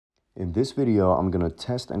In this video, I'm going to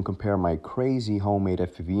test and compare my crazy homemade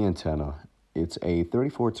FPV antenna. It's a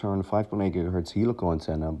 34-turn 5.8 GHz helical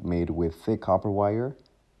antenna made with thick copper wire,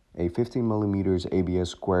 a 15mm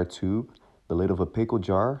ABS square tube, the lid of a pickle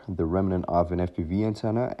jar, the remnant of an FPV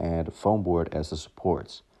antenna, and foam board as the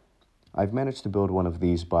supports. I've managed to build one of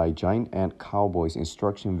these by Giant Ant Cowboy's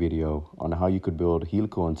instruction video on how you could build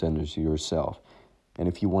helical antennas yourself. And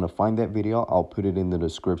if you want to find that video, I'll put it in the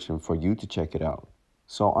description for you to check it out.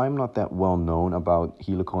 So I'm not that well known about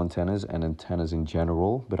helical antennas and antennas in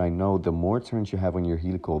general, but I know the more turns you have on your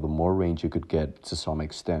helical, the more range you could get to some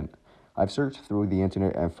extent. I've searched through the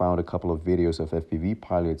internet and found a couple of videos of FPV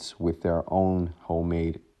pilots with their own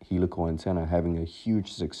homemade helical antenna having a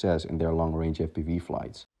huge success in their long-range FPV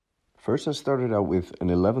flights. First, I started out with an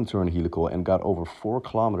 11-turn helical and got over 4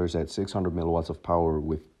 kilometers at 600 milliwatts of power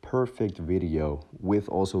with perfect video, with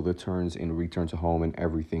also the turns in return to home and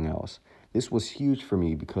everything else. This was huge for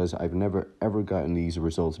me because I've never ever gotten these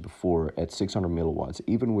results before at 600 milliwatts,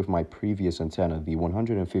 even with my previous antenna, the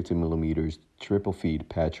 150mm triple feed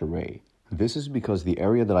patch array. This is because the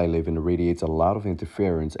area that I live in radiates a lot of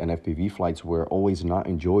interference, and FPV flights were always not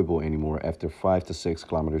enjoyable anymore after 5 to 6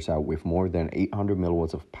 kilometers out with more than 800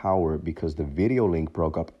 milliwatts of power because the video link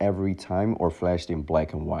broke up every time or flashed in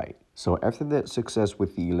black and white. So after that success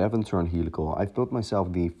with the 11-turn helical, I've built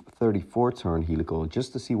myself the 34-turn helical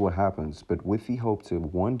just to see what happens, but with the hope to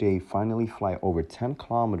one day finally fly over 10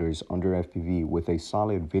 kilometers under FPV with a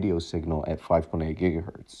solid video signal at 5.8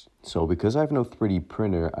 GHz. So because I have no 3D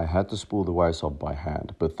printer, I had to spool the wires up by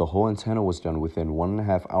hand, but the whole antenna was done within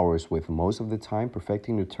 1.5 hours, with most of the time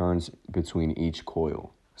perfecting the turns between each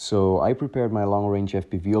coil. So I prepared my long-range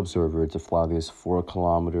FPV observer to fly this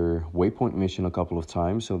 4-kilometer waypoint mission a couple of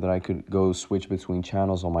times so that I could go switch between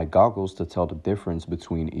channels on my goggles to tell the difference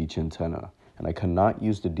between each antenna. And I cannot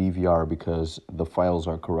use the DVR because the files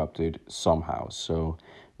are corrupted somehow. So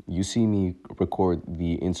you see me record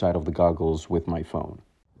the inside of the goggles with my phone.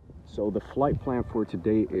 So the flight plan for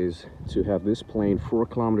today is to have this plane 4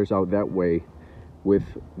 kilometers out that way with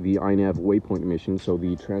the INAV waypoint mission, so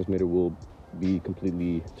the transmitter will be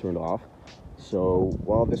completely turned off. So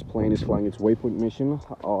while this plane is flying its waypoint mission,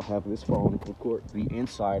 I'll have this phone record the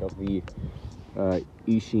inside of the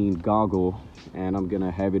e-sheen goggle, and I'm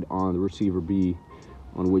gonna have it on the receiver B,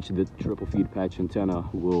 on which the triple feed patch antenna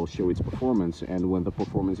will show its performance. And when the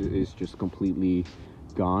performance is just completely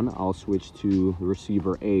gone, I'll switch to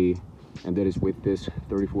receiver A, and that is with this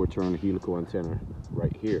 34-turn helical antenna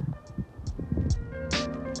right here.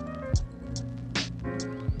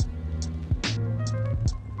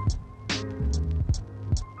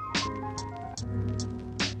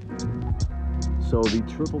 So the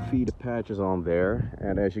triple feed patch is on there,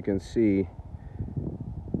 and as you can see,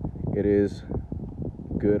 it is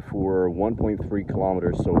good for 1.3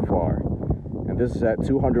 kilometers so far. And this is at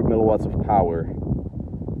 200 milliwatts of power.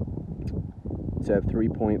 It's at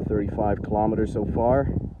 3.35 kilometers so far.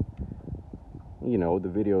 You know, the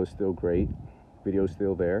video is still great. Video is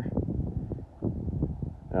still there.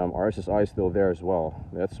 RSSI is still there as well.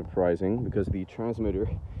 That's surprising because the transmitter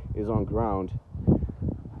is on ground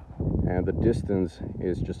and the distance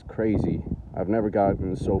is just crazy. I've never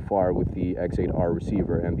gotten so far with the X8R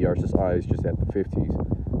receiver, and the RSSI is just at the 50s.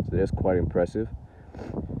 So that's quite impressive.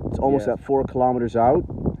 It's almost at 4 kilometers out,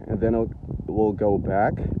 and then it will go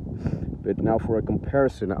back. But now for a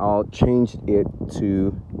comparison, I'll change it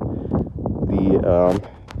to the,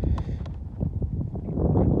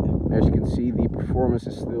 as you can see, the performance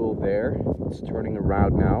is still there. It's turning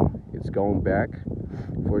around now. It's going back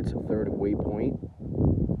for its third waypoint.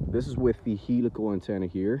 This is with the helical antenna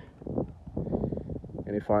here.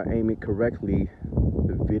 And if I aim it correctly,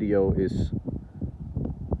 the video is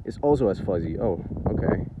also as fuzzy. Oh,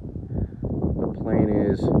 okay. The plane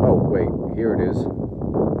is, oh wait, here it is.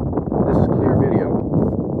 This is clear video.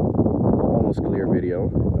 Almost clear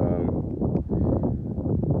video.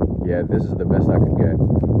 Yeah, this is the best I could get.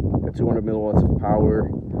 At 200 milliwatts of power,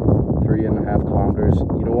 3.5 kilometers.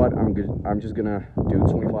 You know what? I'm just gonna do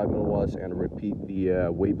 25 milliwatts and repeat the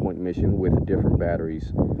waypoint mission with different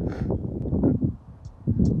batteries.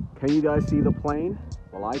 Can you guys see the plane?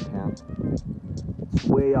 Well, I can. It's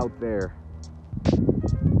way out there,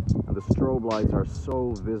 and the strobe lights are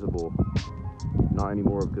so visible. Not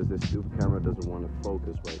anymore because this stupid camera doesn't want to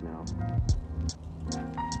focus right now.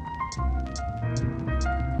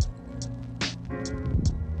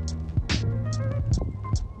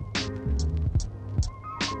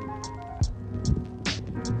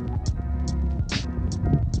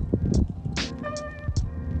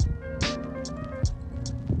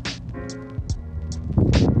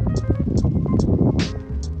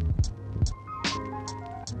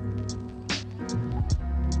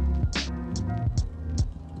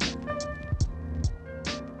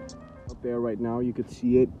 up there right now. You could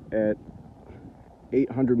see it at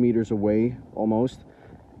 800 meters away almost.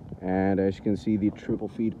 And as you can see, the triple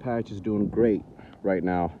feed patch is doing great right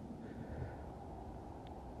now.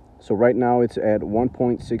 So right now it's at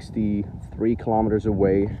 1.63 kilometers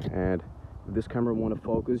away, and if this camera want to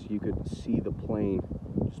focus, you could see the plane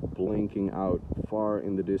just blinking out far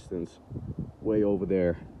in the distance, way over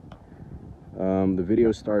there. The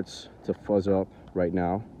video starts to fuzz up right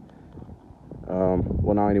now.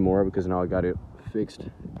 Well, not anymore, because now I got it fixed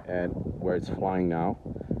at where it's flying now.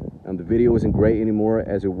 And the video isn't great anymore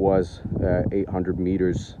as it was 800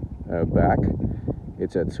 meters back.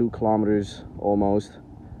 It's at 2 kilometers almost.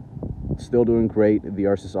 Still doing great. The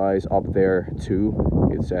RSSI is up there too.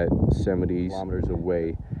 It's at 70 kilometers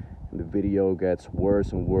away. And the video gets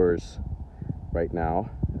worse and worse right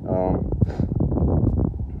now.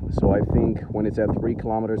 So I think when it's at 3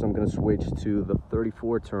 kilometers, I'm gonna switch to the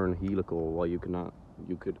 34 turn helical. Well, you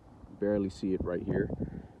could barely see it right here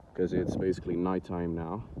because it's basically nighttime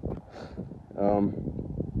now.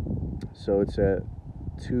 So it's at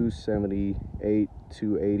 278,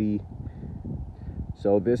 280.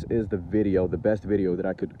 So this is the video, the best video that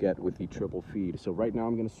I could get with the triple feed. So right now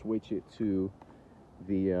I'm gonna switch it to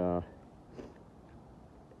the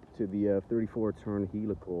 34 turn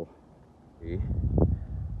helical.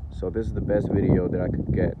 So this is the best video that I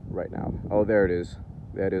could get right now. Oh, there it is.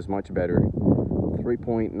 That is much better.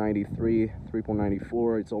 3.93,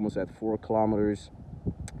 3.94. It's almost at 4 kilometers.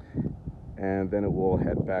 And then it will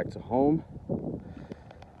head back to home.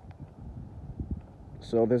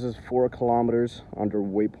 So this is 4 kilometers under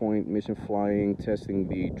waypoint mission flying, testing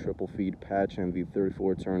the triple feed patch and the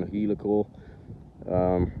 34 turn helical.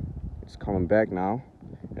 It's coming back now,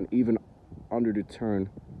 and even under the turn,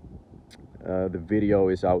 the video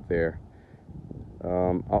is out there.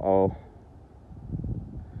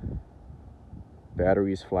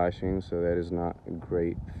 Battery is flashing, so that is not a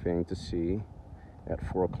great thing to see at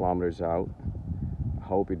 4 kilometers out. I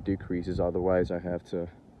hope it decreases, otherwise I have to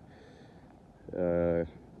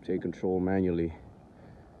take control manually.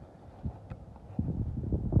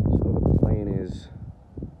 So the plane is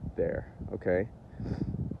there. Okay,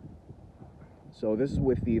 so this is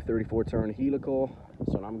with the 34 turn helical.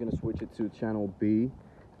 So now I'm gonna switch it to channel B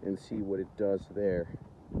and see what it does there,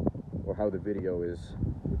 or how the video is.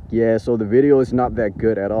 Yeah, so the video is not that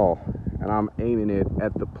good at all, and I'm aiming it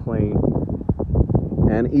at the plane,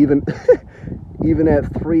 and even even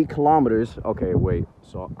at 3 kilometers. Okay, wait,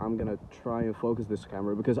 so I'm gonna try and focus this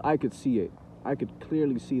camera because I could see it. I could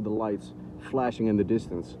clearly see the lights flashing in the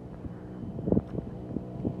distance.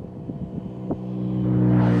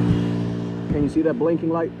 Can you see that blinking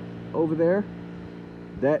light over there?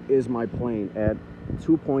 That is my plane at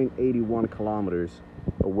 2.81 kilometers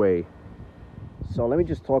away. So let me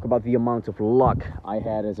just talk about the amount of luck I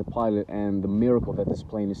had as a pilot and the miracle that this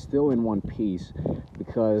plane is still in one piece,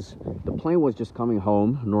 because the plane was just coming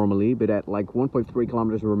home normally, but at like 1.3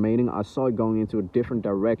 kilometers remaining, I saw it going into a different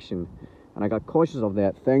direction, and I got cautious of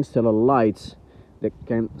that thanks to the lights that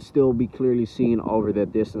can still be clearly seen over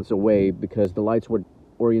that distance away, because the lights were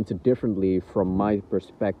oriented differently from my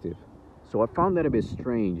perspective. So I found that a bit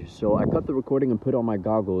strange, so I cut the recording and put on my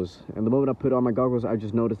goggles, and the moment I put on my goggles, I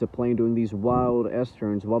just noticed the plane doing these wild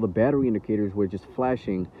S-turns while the battery indicators were just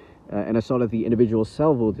flashing, and I saw that the individual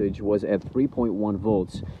cell voltage was at 3.1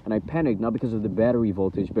 volts, and I panicked, not because of the battery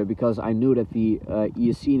voltage, but because I knew that the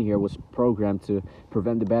ESC in here was programmed to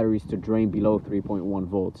prevent the batteries to drain below 3.1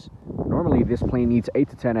 volts. Normally this plane needs 8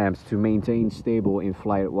 to 10 amps to maintain stable in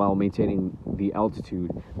flight while maintaining the altitude,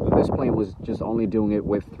 but this plane was just only doing it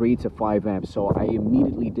with 3 to 5 amps, so I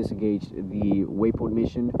immediately disengaged the waypoint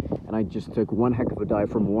mission, and I just took one heck of a dive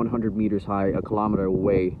from 100 meters high, a kilometer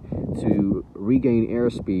away, to regain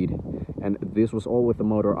airspeed. And this was all with the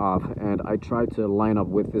motor off, and I tried to line up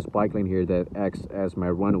with this bike lane here that acts as my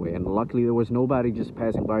runway, and luckily there was nobody just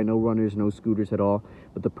passing by, no runners, no scooters at all.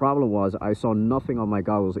 But the problem was I saw nothing on my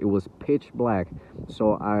goggles. It was pitch black,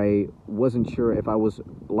 so I wasn't sure if I was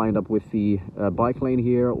lined up with the bike lane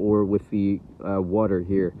here or with the water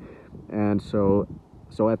here. And so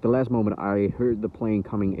at the last moment I heard the plane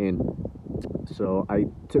coming in, so I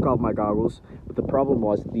took off my goggles, but the problem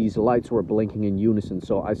was these lights were blinking in unison,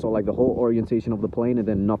 so I saw like the whole orientation of the plane and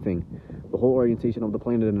then nothing, the whole orientation of the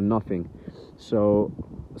plane and then nothing. So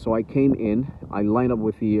I came in, I lined up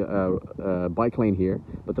with the bike lane here,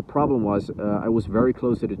 but the problem was I was very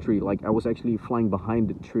close to the tree, like I was actually flying behind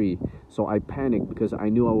the tree, so I panicked because I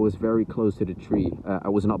knew I was very close to the tree. I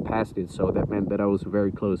was not past it, so that meant that I was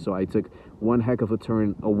very close, so I took one heck of a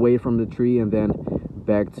turn away from the tree and then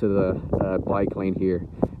back to the bike lane here,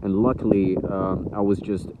 and luckily I was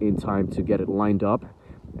just in time to get it lined up,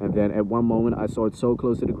 And then at one moment I saw it so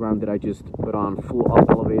close to the ground that I just put on full up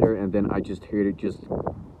elevator, and then I just heard it just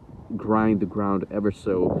grind the ground ever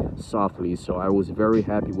so softly. So I was very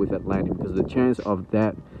happy with that landing, because the chance of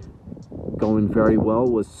that going very well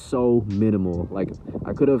was so minimal. Like,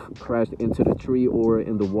 I could have crashed into the tree or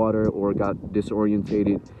in the water, or got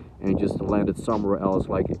disorientated and just landed somewhere else,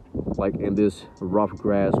 like in this rough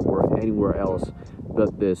grass or anywhere else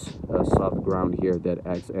but this soft ground here that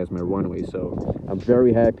acts as my runway. So I'm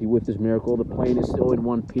very happy with this miracle. The plane is still in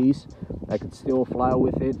one piece. I could still fly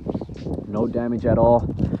with it, no damage at all.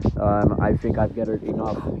 I think I've gathered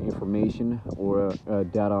enough information or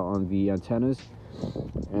data on the antennas.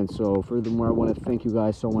 And so furthermore, I want to thank you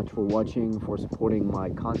guys so much for watching, for supporting my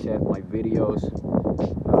content, my videos.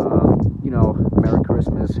 You know, Merry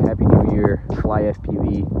Christmas, Happy New Year, fly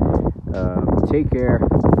FPV. Take care,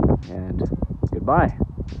 and goodbye.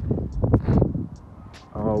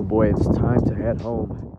 Oh boy, it's time to head home.